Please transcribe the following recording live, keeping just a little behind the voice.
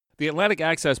The Atlantic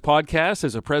Access Podcast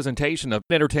is a presentation of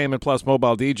Entertainment Plus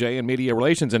Mobile DJ and Media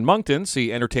Relations in Moncton. See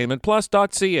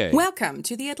entertainmentplus.ca. Welcome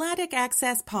to the Atlantic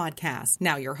Access Podcast.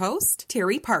 Now your host,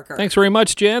 Terry Parker. Thanks very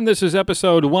much, Jen. This is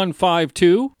episode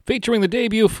 152, featuring the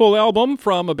debut full album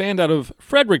from a band out of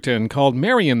Fredericton called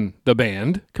Marion the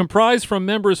Band, comprised from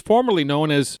members formerly known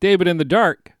as David in the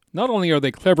Dark. Not only are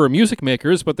they clever music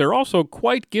makers, but they're also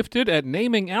quite gifted at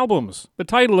naming albums. The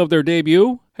title of their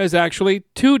debut has actually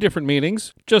two different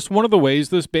meanings, just one of the ways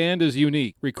this band is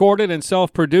unique. Recorded and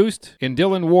self-produced in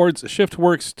Dylan Ward's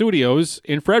Shiftworks Studios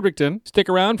in Fredericton. Stick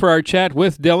around for our chat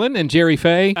with Dylan and Jerry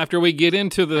Fay after we get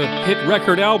into the hit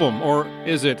record album, or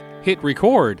is it hit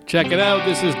record? Check it out.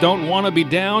 This is Don't Wanna Be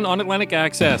Down on Atlantic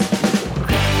Access.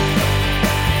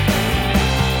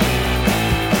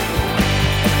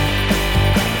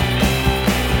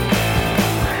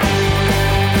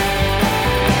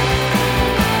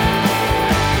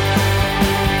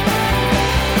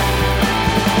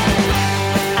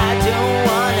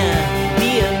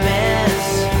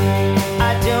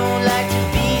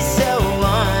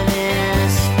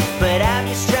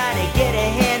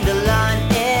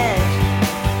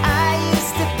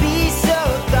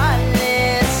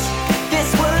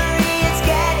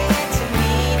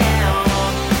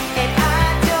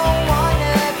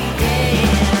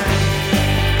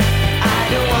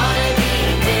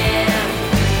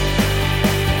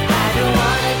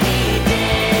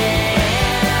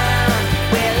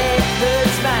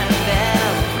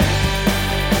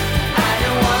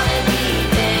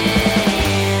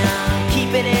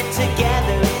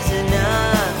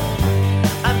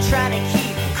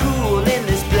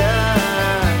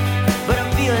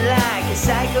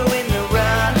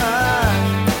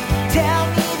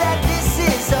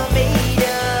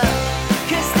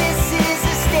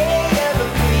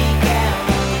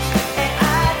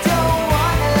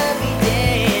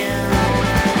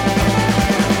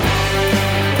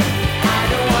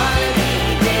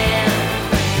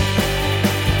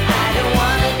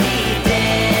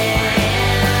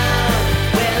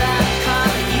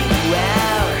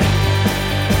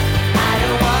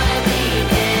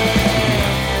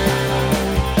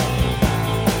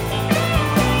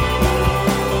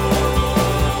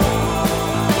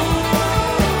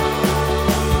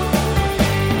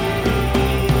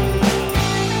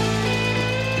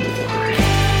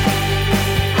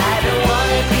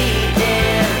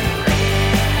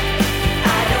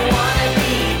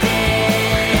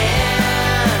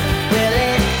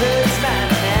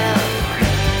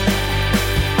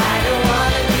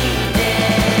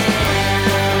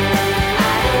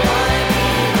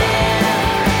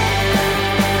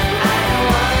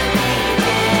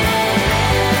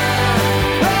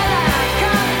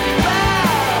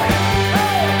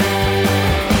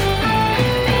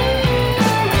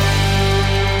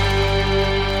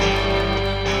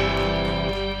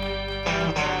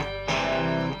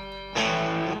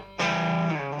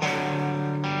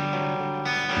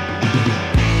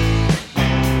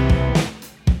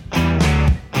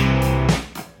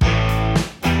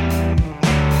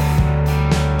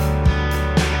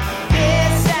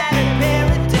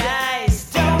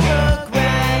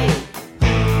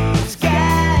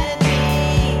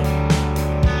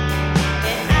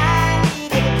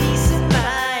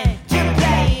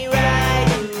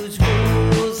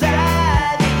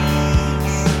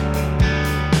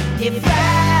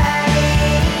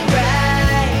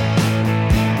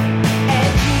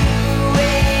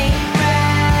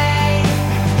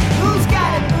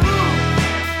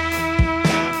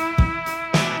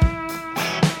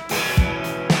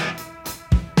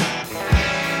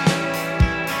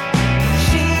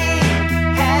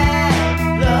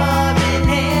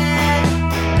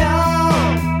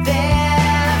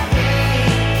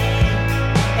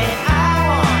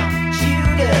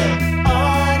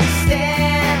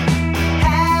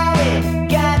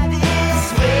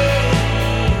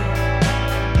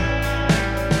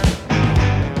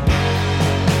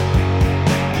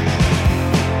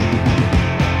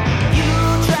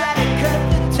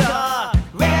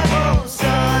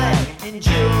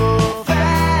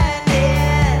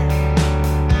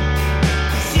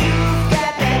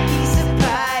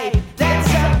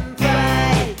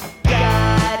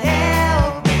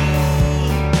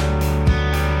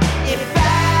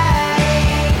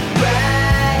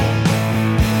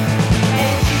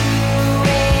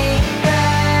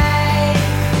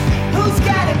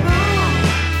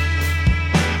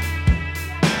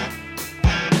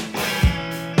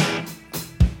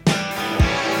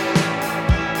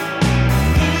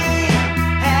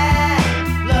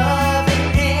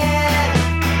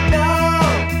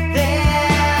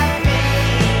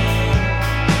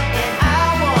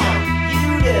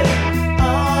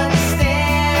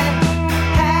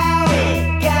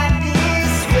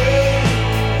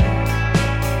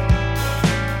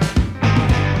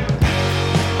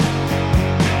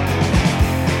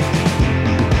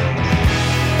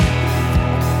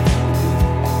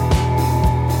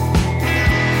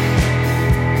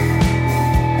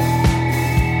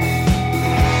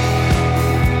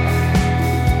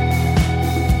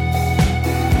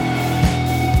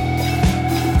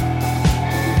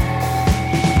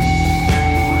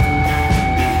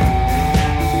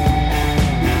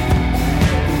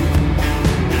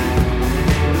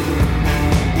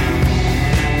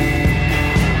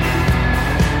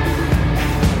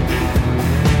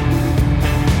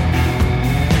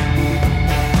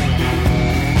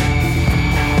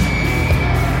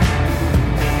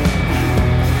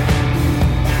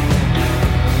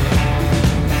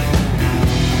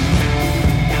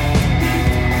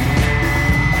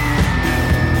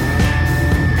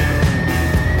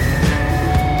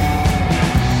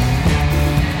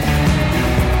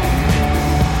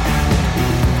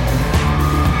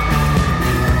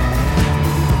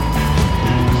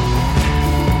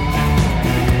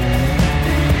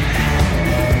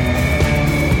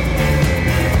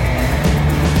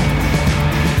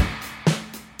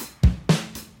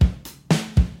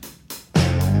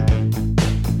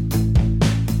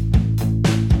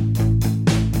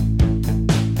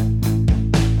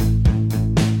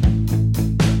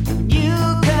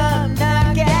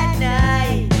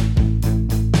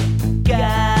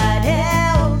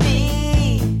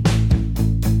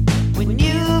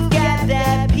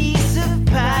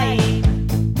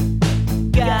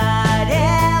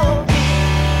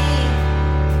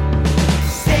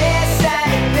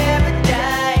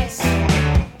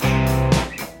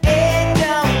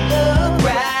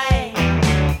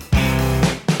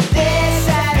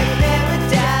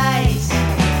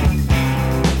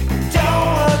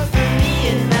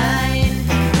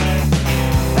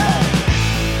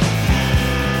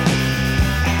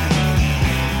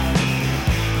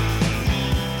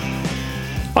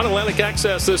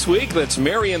 Access this week. That's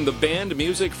Marion the Band,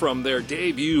 music from their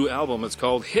debut album. It's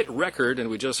called Hit Record, and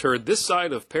we just heard This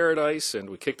Side of Paradise, and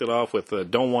we kicked it off with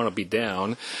Don't Want to Be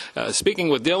Down. Speaking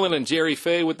with Dylan and Jerry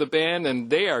Fay with the band, and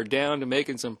they are down to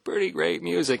making some pretty great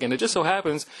music. And it just so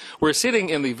happens we're sitting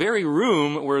in the very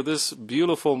room where this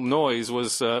beautiful noise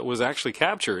was actually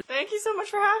captured. Thank you so much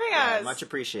for having us. Yeah, much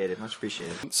appreciated, much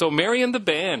appreciated. So Marion the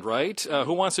Band, right?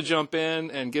 Who wants to jump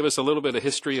in and give us a little bit of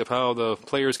history of how the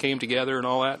players came together and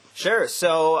all that? Sure.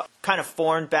 So, kind of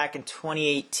formed back in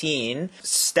 2018.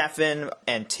 Stefan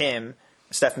and Tim,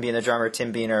 Stefan being the drummer,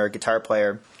 Tim being our guitar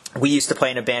player, we used to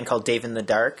play in a band called Dave in the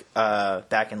Dark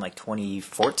back in like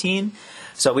 2014.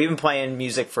 So we've been playing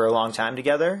music for a long time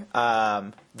together.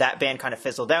 That band kind of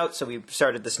fizzled out, so we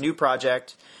started this new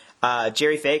project.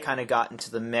 Jerry Fay kind of got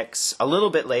into the mix a little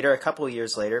bit later, a couple of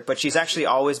years later, but she's actually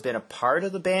always been a part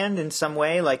of the band in some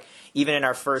way. Like, even in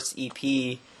our first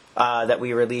EP that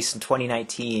we released in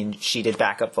 2019, she did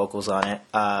backup vocals on it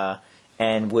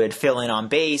and would fill in on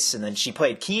bass, and then she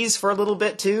played keys for a little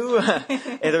bit too.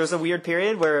 And there was a weird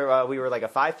period where we were like a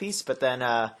 5-piece, but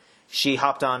then she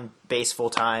hopped on bass full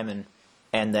time,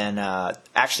 and then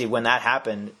actually when that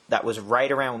happened, that was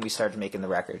right around when we started making the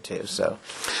record too. So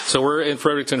we're in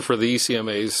Fredericton for the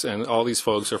ECMAs, and all these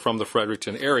folks are from the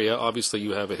Fredericton area. Obviously,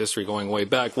 you have a history going way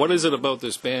back. What is it about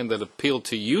this band that appealed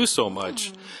to you so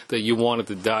much that you wanted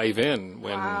to dive in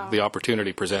when the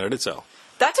opportunity presented itself?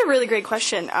 That's a really great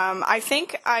question. I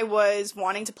think I was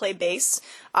wanting to play bass.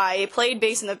 I played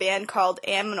bass in a band called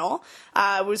Aminal.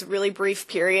 It was a really brief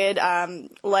period,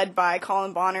 led by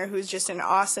Colin Bonner, who's just an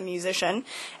awesome musician.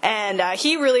 And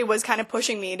he really was kind of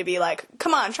pushing me to be like,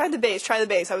 come on, try the bass.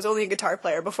 I was only a guitar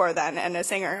player before then, and a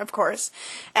singer, of course.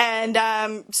 And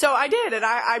so I did, and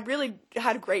I really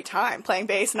had a great time playing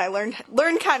bass, and I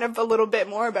learned kind of a little bit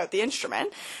more about the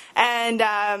instrument. And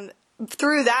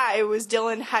through that, it was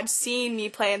Dylan had seen me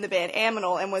play in the band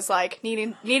Aminal and was like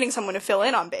needing someone to fill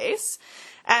in on bass.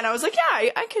 And I was like, yeah,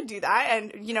 I could do that.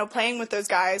 And, playing with those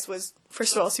guys was,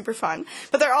 first of all, super fun.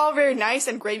 But they're all very nice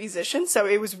and great musicians, so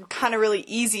it was kind of really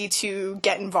easy to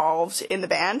get involved in the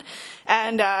band.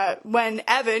 And when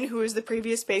Evan, who was the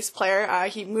previous bass player,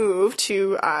 he moved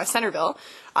to Centerville,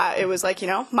 it was like,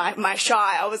 my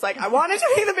shot. I was like, I wanted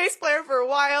to be the bass player for a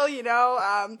while,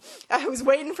 I was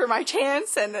waiting for my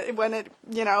chance, and when it,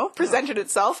 presented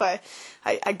itself,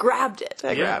 I grabbed it.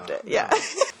 I grabbed it, yeah.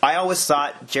 I always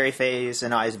thought Jerry Fay's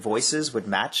and I's voices would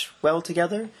match well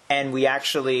together, and we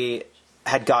actually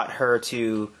had got her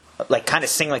to kind of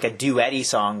sing like a duet-y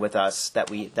song with us that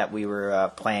we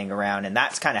were playing around, and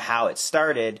that's kind of how it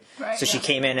started. Right, so she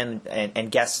came in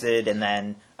and guested, and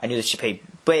then I knew that she played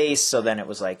bass, so then it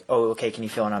was like, oh, okay, can you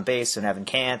fill in on bass? And Evan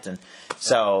can't, and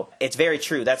so it's very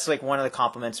true. That's like one of the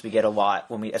compliments we get a lot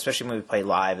especially when we play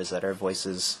live, is that our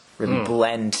voices really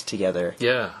blend together.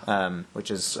 Yeah. Which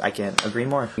is, I can't agree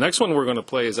more. The next one we're going to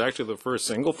play is actually the first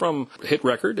single from Hit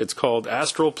Record. It's called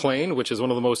Astral Plane, which is one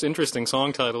of the most interesting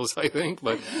song titles, I think,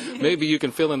 but maybe you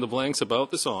can fill in the blanks about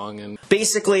the song. And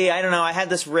basically, I don't know, I had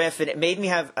this riff, and it made me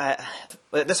have...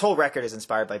 this whole record is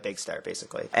inspired by Big Star,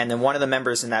 basically. And then one of the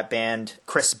members in that band,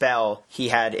 Chris Bell, he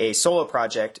had a solo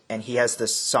project, and he has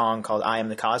this song called I Am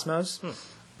the Cosmos.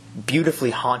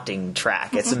 Beautifully haunting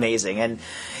track. It's amazing. And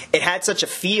it had such a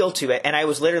feel to it, and I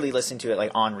was literally listening to it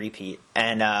like on repeat.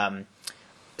 And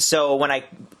so when I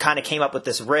kind of came up with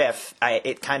this riff,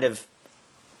 it kind of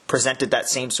presented that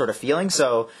same sort of feeling.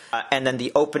 So and then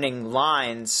the opening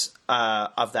lines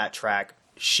of that track,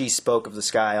 she spoke of the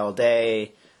sky all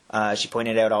day. She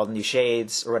pointed out all the new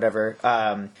shades or whatever.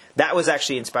 That was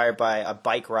actually inspired by a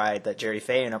bike ride that Jerry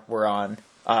Fay and I were on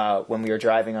when we were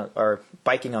driving or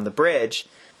biking on the bridge.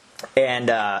 And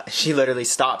she literally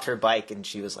stopped her bike, and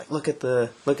she was like, "Look at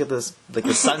this, like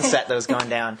the sunset that was going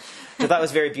down." So that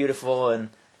was very beautiful and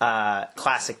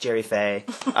classic Jerry Fay.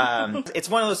 It's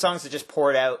one of those songs that just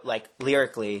poured out like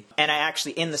lyrically. And I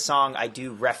actually, in the song, I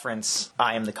do reference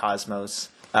 "I Am the Cosmos."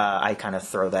 I kind of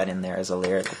throw that in there as a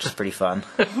lyric, which is pretty fun.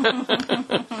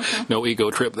 No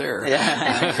ego trip there.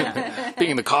 Yeah.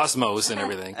 Being the cosmos and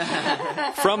everything.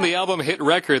 From the album Hit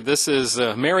Record, this is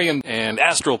Marion and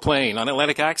Astral Plane on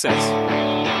Atlantic Access.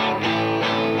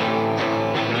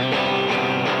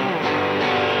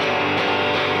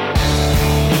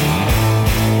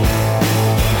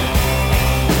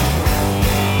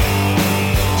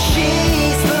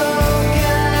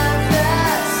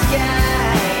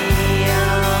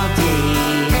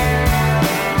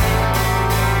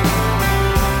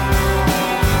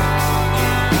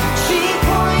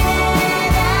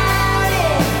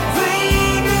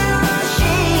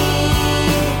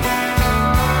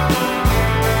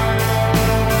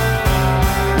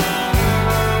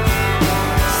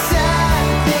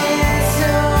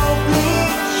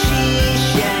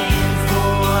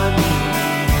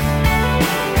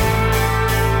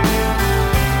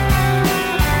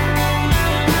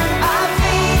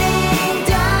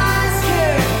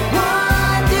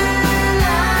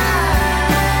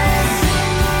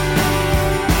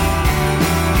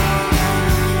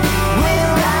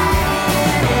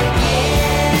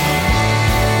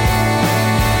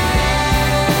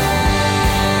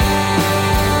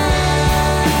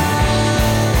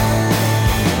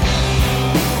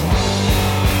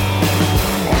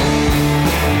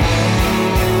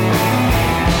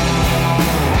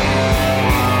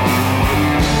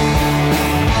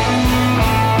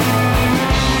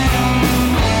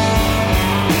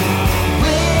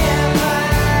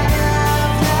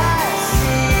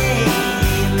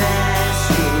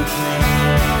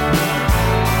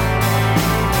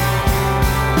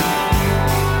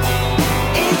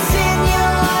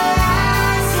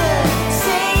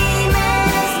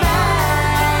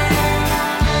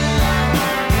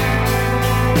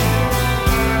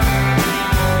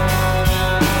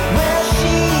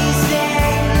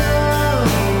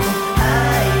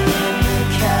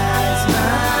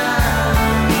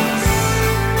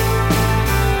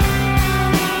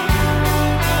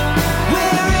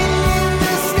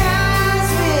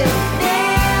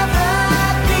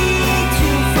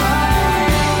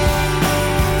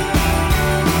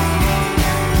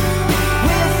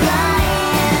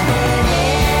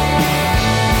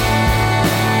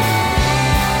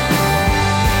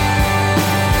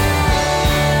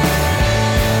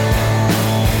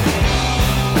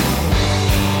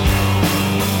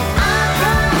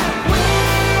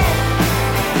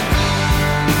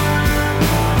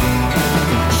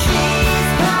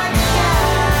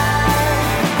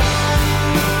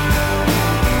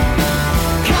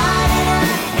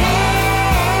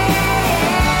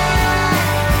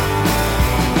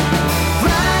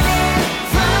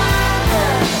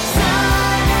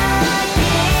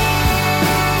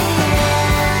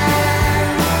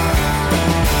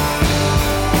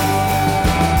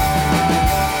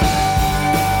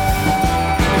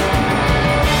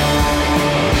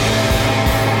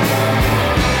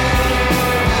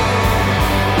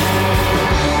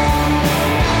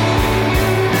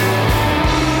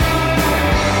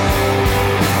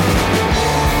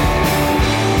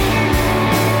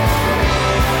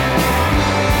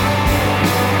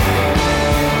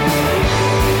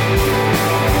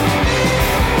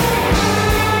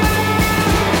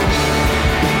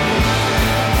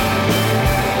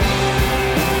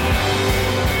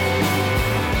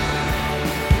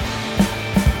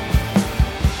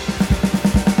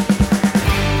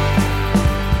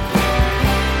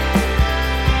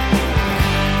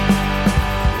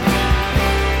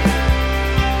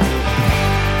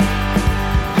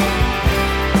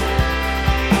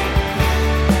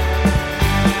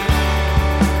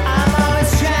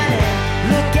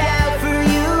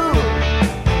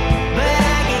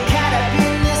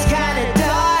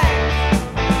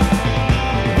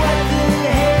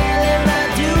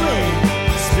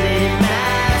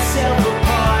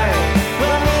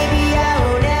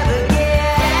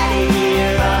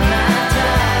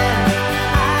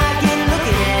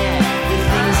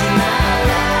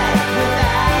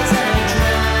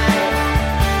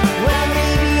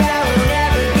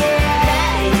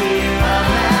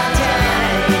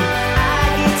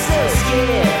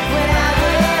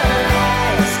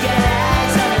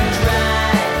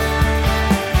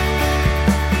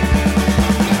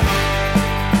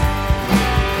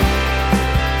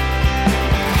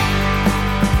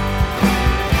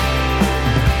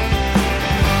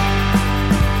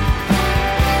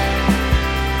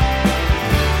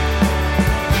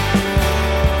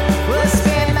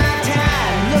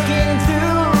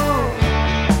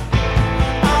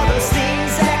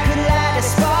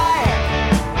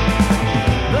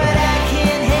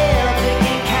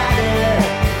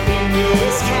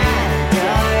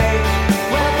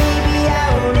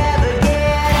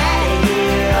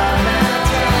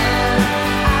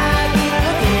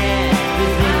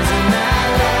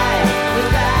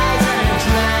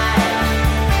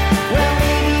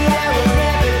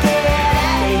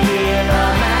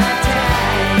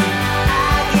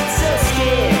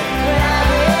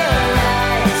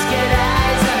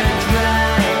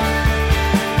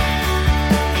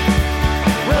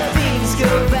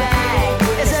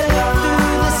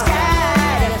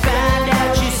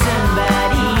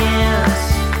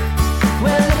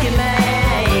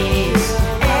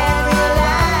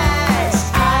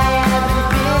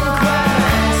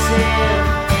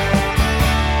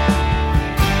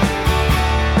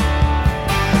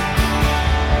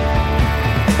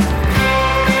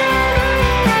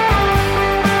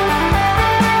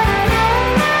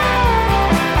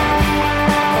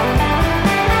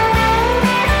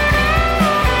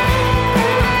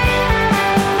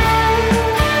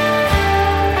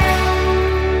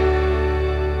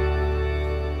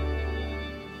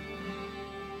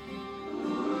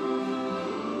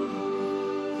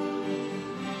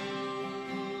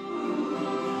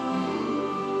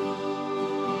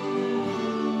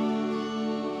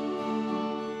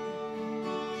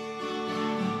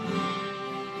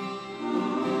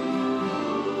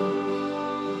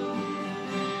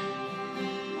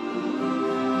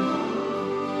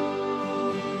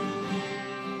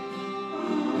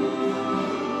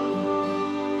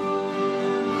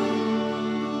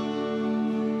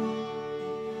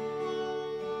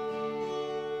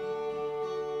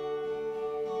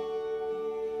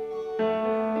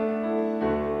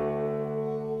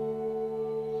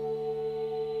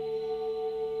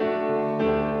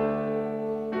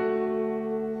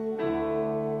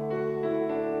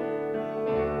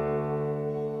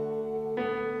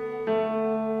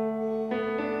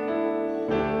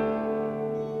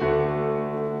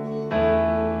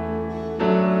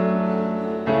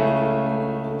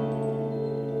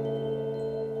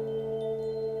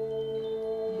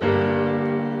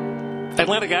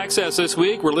 Atlantic Access this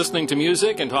week. We're listening to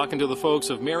music and talking to the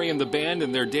folks of Marion the Band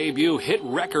and their debut hit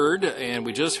record. And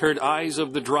we just heard Eyes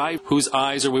of the Drive. Whose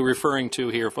eyes are we referring to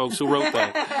here, folks? Who wrote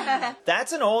that?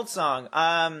 That's an old song.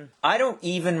 I don't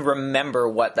even remember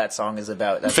what that song is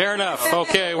about. Fair enough.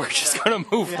 Okay, we're just going to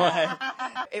move on.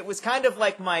 It was kind of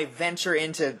like my venture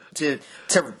into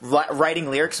writing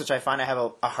lyrics, which I find I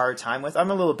have a hard time with. I'm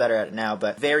a little better at it now,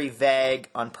 but very vague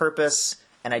on purpose.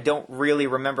 And I don't really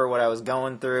remember what I was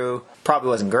going through. Probably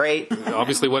wasn't great.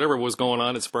 Obviously, whatever was going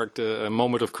on, it sparked a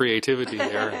moment of creativity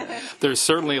there. There's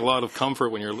certainly a lot of comfort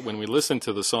when we listen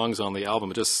to the songs on the album.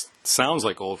 It just sounds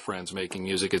like old friends making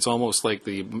music. It's almost like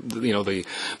the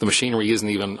machinery isn't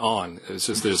even on. It's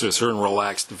just there's a certain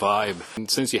relaxed vibe. And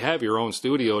since you have your own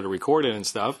studio to record in and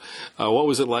stuff, what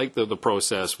was it like, the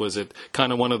process? Was it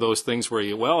kind of one of those things where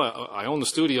I own the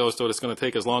studio, so it's going to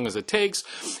take as long as it takes,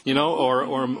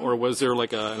 or was there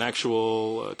like an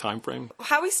actual time frame?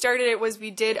 How we started it was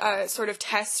we did a sort of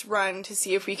test run to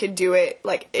see if we could do it,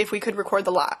 like if we could record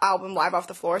the album live off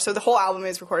the floor. So the whole album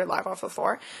is recorded live off the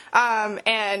floor.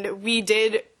 And we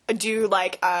did do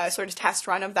like a sort of test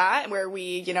run of that where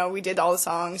we did all the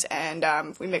songs and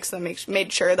we mixed them,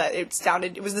 made sure that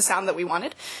it was the sound that we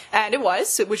wanted, and it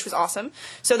was, which was awesome.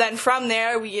 So then from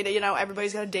there we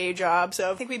everybody's got a day job,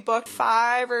 so I think we booked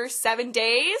 5 or 7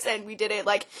 days, and we did it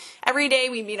like every day.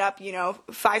 We meet up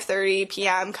 5:30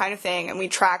 p.m. kind of thing, and we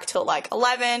track till like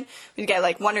 11. We'd get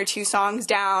like 1 or 2 songs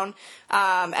down,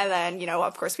 and then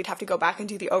of course we'd have to go back and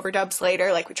do the overdubs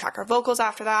later. Like we track our vocals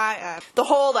after that. The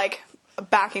whole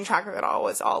backing track of it all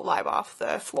was all live off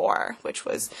the floor, which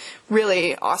was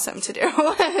really awesome to do.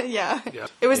 Yeah.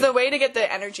 It was the way to get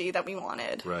the energy that we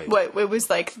wanted. Right. It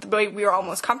was like the way we were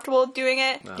almost comfortable doing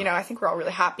it. No. I think we're all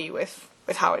really happy with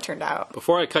how it turned out.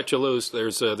 Before I cut you loose,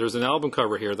 there's an album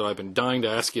cover here that I've been dying to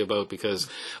ask you about, because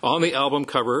on the album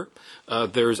cover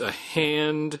there's a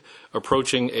hand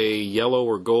approaching a yellow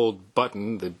or gold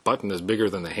button. The button is bigger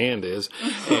than the hand is,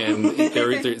 and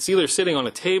it's either sitting on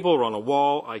a table or on a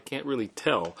wall. I can't really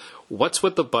tell. What's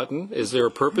with the button? Is there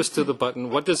a purpose to the button?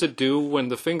 What does it do when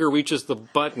the finger reaches the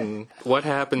button? What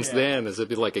happens then? Is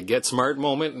it like a get smart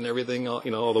moment and everything, all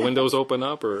the windows open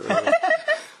up, or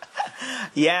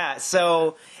Yeah,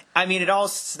 so, I mean, it all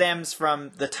stems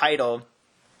from the title,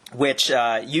 which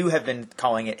you have been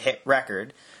calling it Hit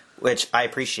Record, which I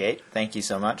appreciate. Thank you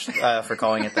so much for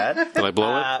calling it that. Did I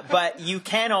blow it? But you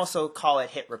can also call it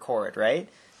Hit Record, right?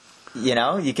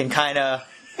 You can kind of...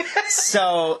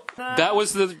 So... That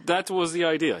was the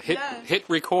idea. Hit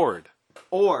record.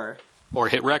 Or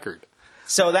hit record.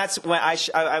 So that's when I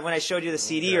showed you the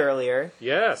CD earlier.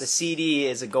 Yes. The CD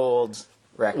is a gold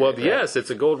record. Well, right? yes, it's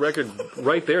a gold record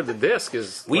right there. The disc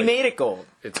is... We made it gold.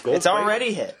 It's gold. It's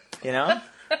already hit,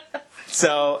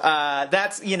 So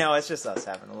that's, it's just us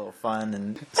having a little fun.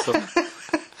 And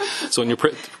So when you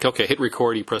hit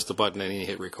record, you press the button and you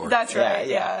hit record. That's right,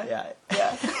 yeah.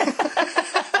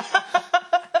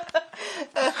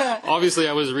 Obviously,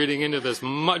 I was reading into this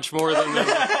much more than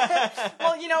that.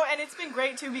 Well, and it's been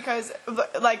great too, because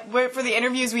for the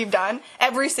interviews we've done,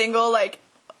 every single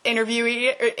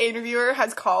interviewer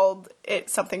has called it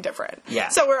something different. Yeah.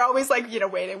 So we're always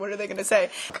waiting, what are they going to say?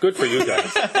 Good for you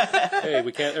guys. Hey,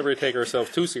 we can't ever take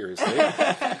ourselves too seriously.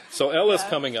 So Ella's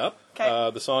coming up.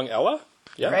 Okay. The song Ella.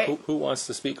 Yeah. Right. Who wants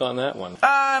to speak on that one?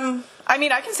 I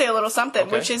can say a little something,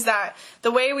 Okay. which is that the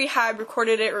way we had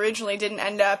recorded it originally didn't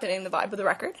end up in the vibe of the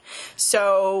record.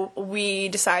 So we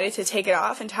decided to take it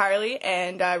off entirely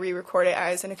and re-record it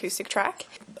as an acoustic track.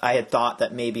 I had thought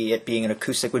that maybe it being an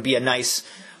acoustic would be a nice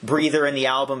breather in the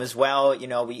album as well.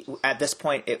 We at this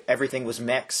point everything was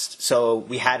mixed, so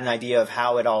we had an idea of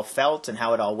how it all felt and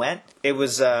how it all went. It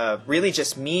was really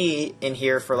just me in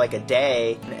here for like a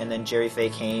day, and then Jerry Fay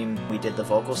came. We did the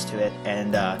vocals to it,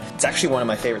 and it's actually one of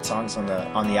my favorite songs on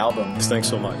the album. Thanks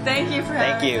so much. Thank you for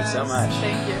Thank you so much.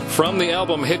 Thank you. From the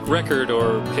album Hit Record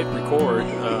or Hit Record,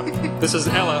 this is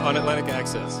Ella on Atlantic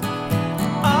Access.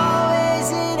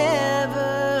 Always and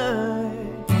ever,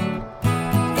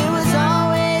 it was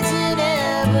always and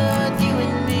ever, you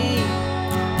and me.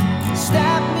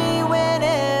 Stop me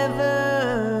whenever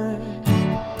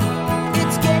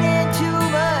it's getting too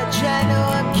much. I know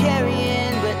I'm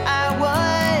carrying, but I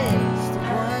was the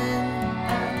one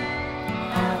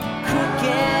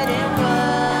crooked and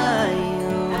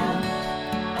wild,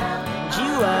 and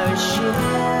you are a ship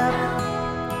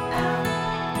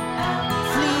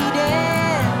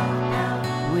fleeting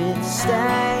with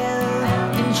style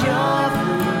and joy,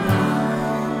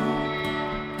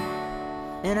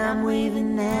 and I'm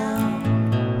waving now.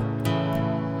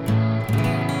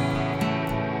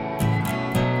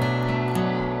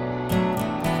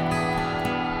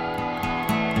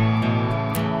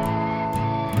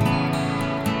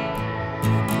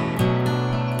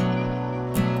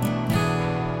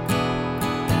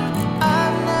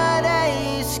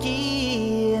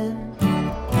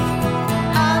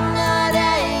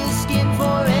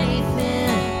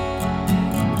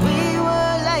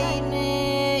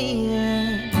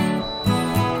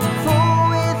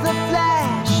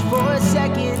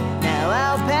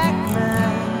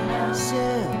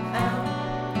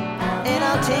 and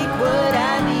I'll take what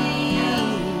I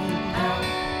need.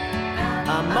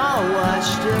 I'm all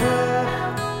washed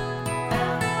up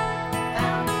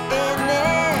in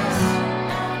this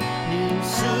new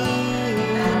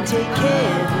scene. Take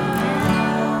care of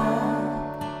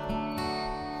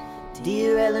me,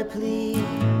 dear Ella,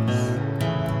 please.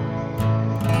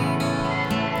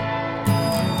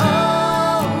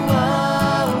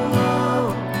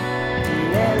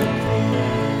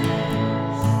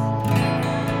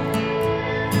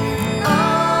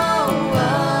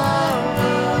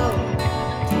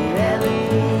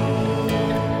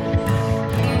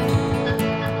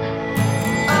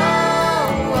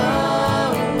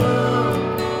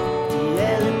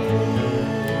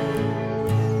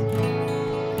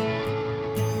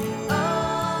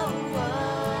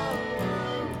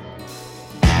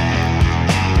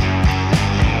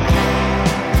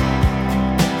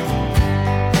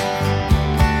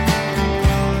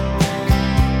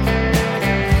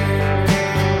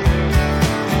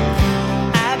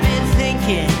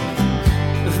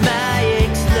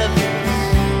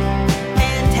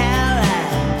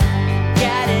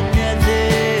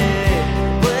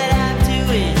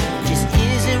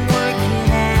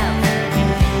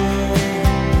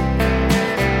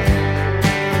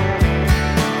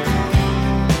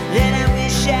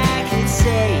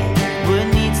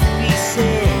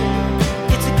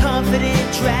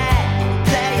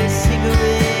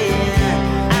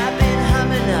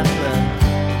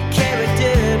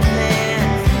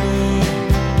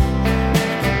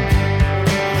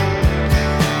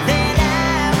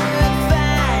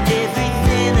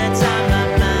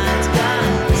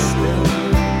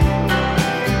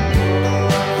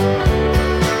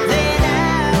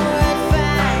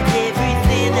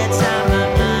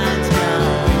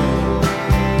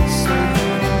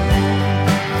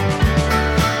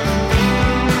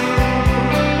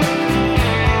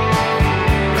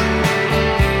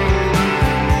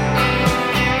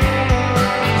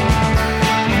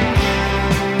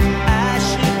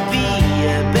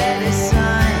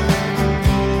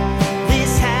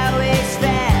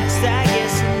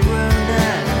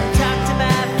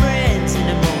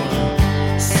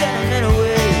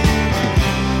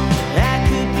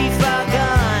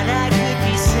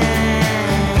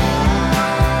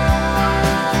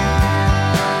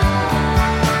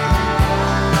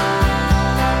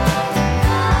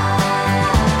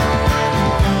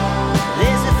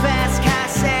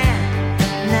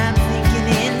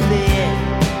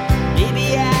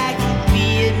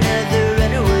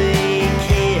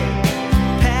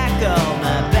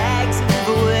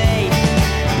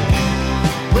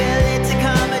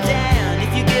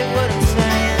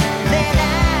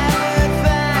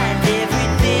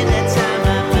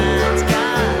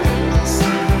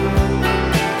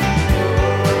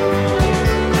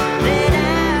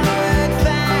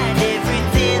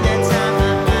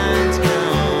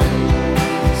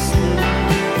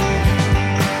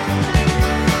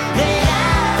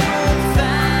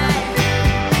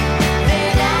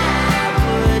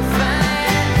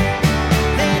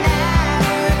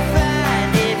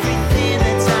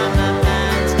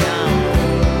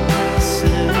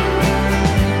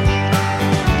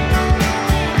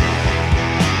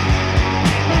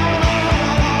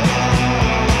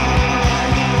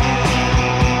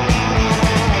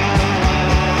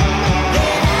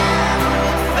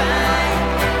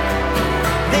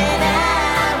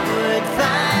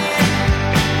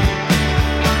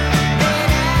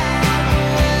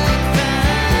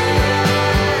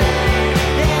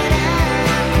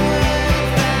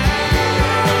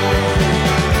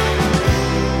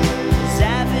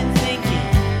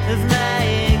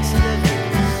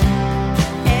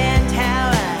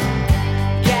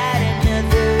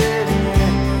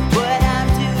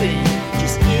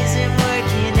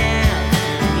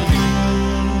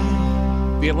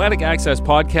 Atlantic Access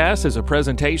Podcast is a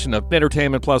presentation of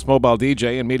Entertainment Plus Mobile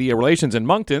DJ and Media Relations in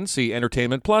Moncton. See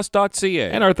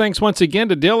entertainmentplus.ca. And our thanks once again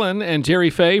to Dylan and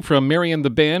Jerry Fay from Marion the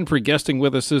Band for guesting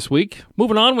with us this week.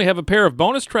 Moving on, we have a pair of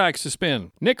bonus tracks to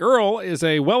spin. Nick Earl is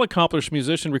a well-accomplished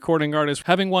musician, recording artist,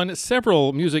 having won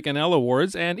several Music NL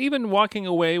awards and even walking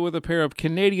away with a pair of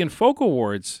Canadian Folk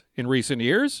Awards in recent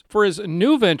years. For his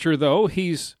new venture, though,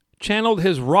 he's channeled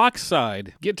his rock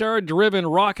side. Guitar-driven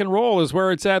rock and roll is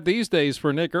where it's at these days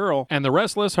for Nick Earl and the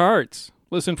Restless Hearts.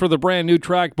 Listen for the brand new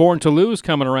track Born to Lose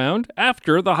coming around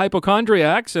after the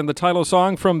Hypochondriacs and the title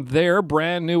song from their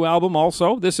brand new album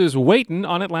also. This is Waitin'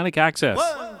 on Atlantic Access.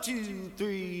 1, 2,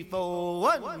 3, 4,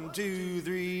 1, 2,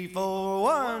 3, 4,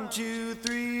 1, 2,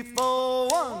 3, 4,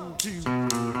 1,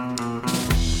 2.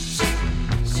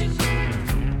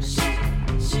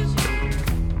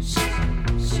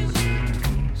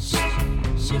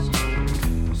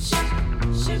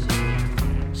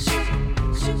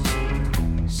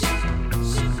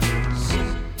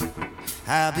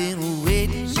 I've been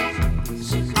waiting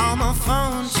on my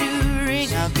phone to ring.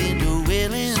 I've been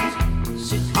dwelling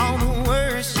on the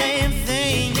worst damn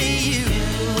thing that you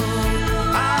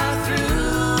are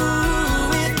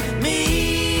through with me.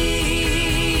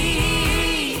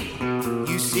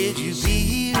 You said you'd be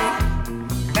here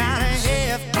about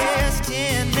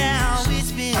 10:30 now.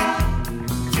 It's been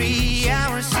 3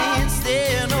 hours since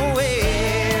then.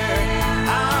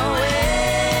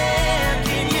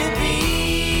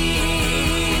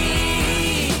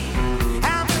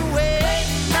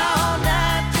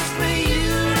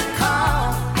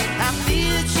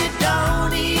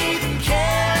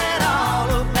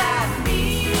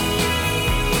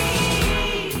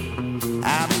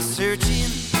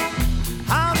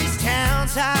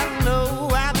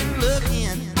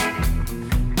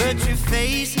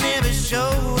 Face never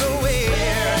showed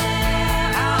where.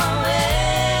 Oh,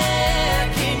 where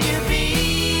can you be?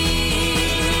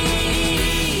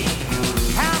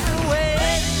 I've been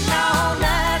waiting all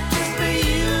night just for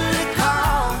you to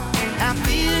call. I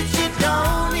feel that you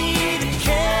don't even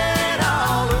care at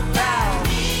all about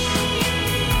me.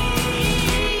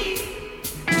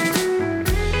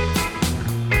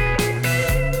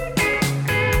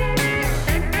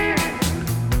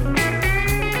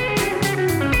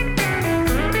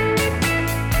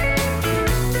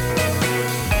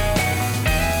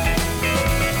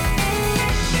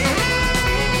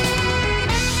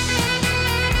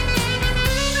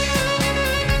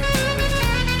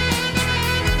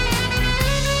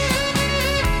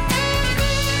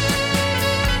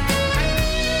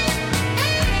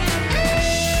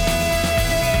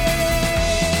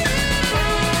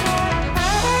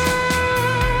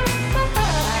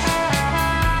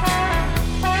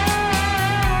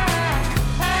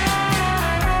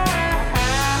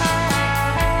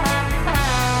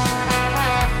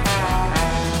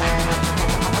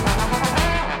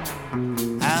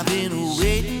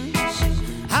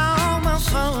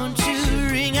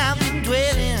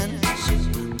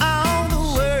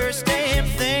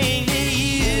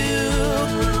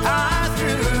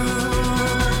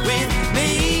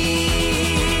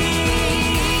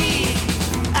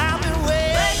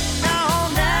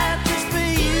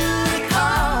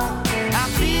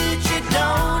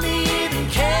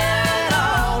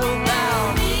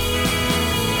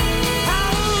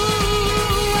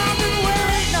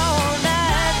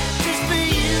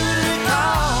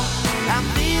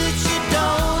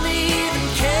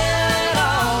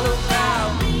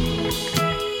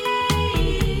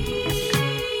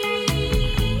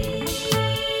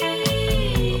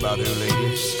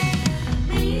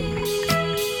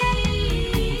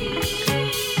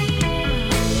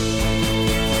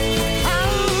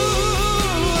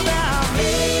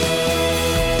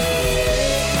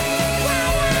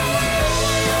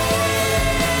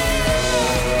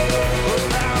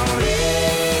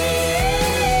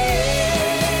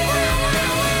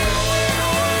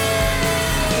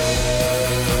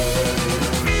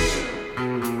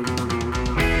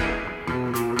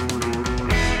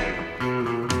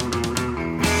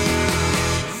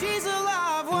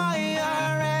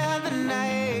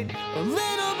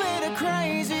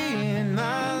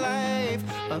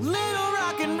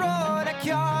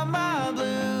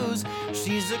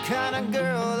 Kind of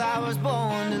girl I was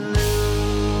born to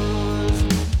lose.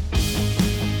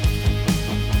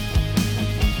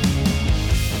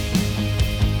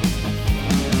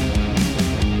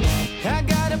 I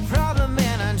got a problem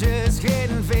and I just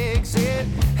can't fix it.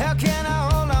 How can I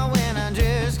hold on when I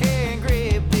just can't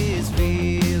grip this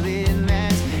feeling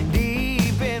that's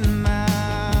deep in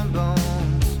my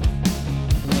bones?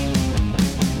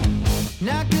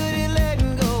 Not good at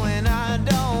letting go and I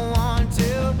don't want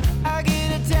to. I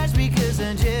get attached because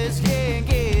I just can't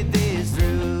get this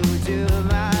through to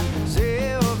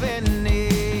myself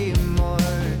anymore.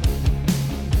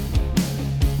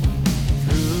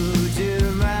 Through to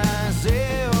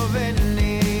myself anymore.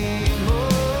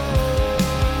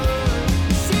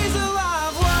 She's a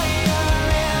live wire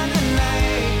in the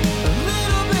night. A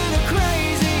little bit of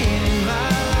crazy in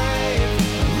my life.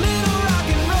 A little rock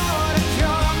and roll to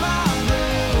cure my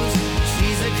blues.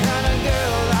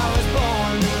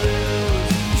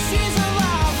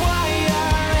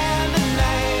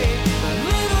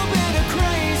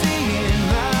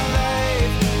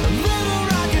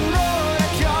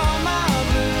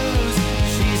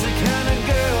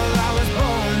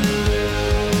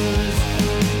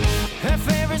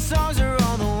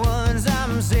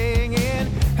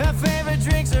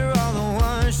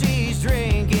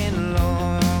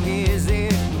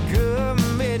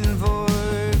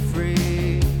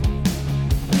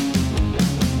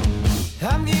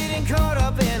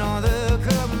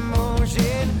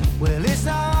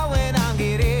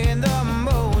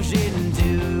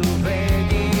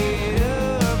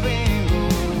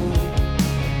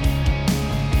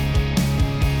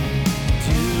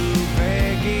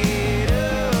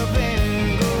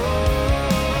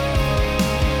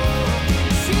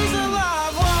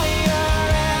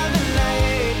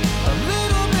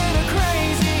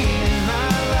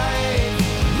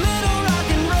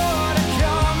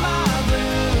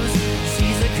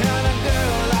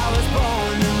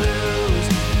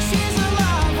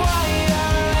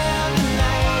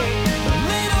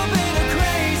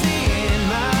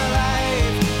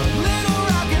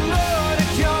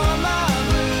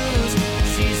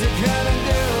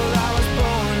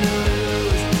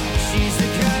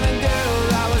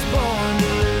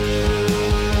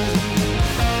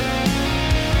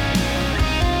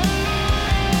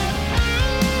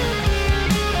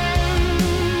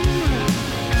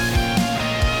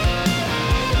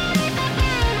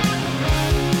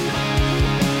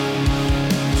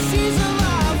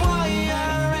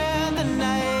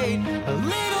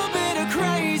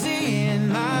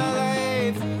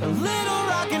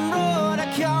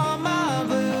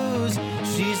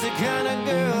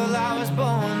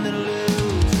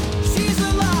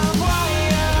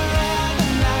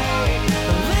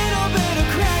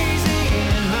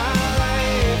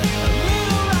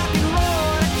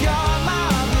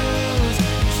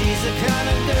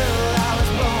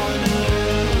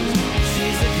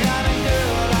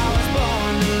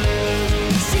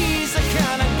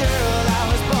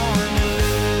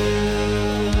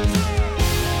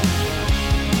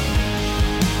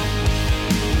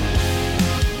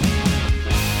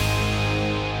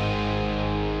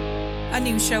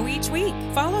 show each week.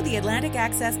 Follow the Atlantic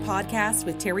Access podcast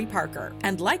with Terry Parker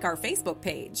and like our Facebook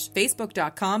page,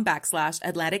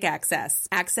 facebook.com/Atlantic Access.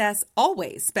 Access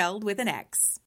always spelled with an X.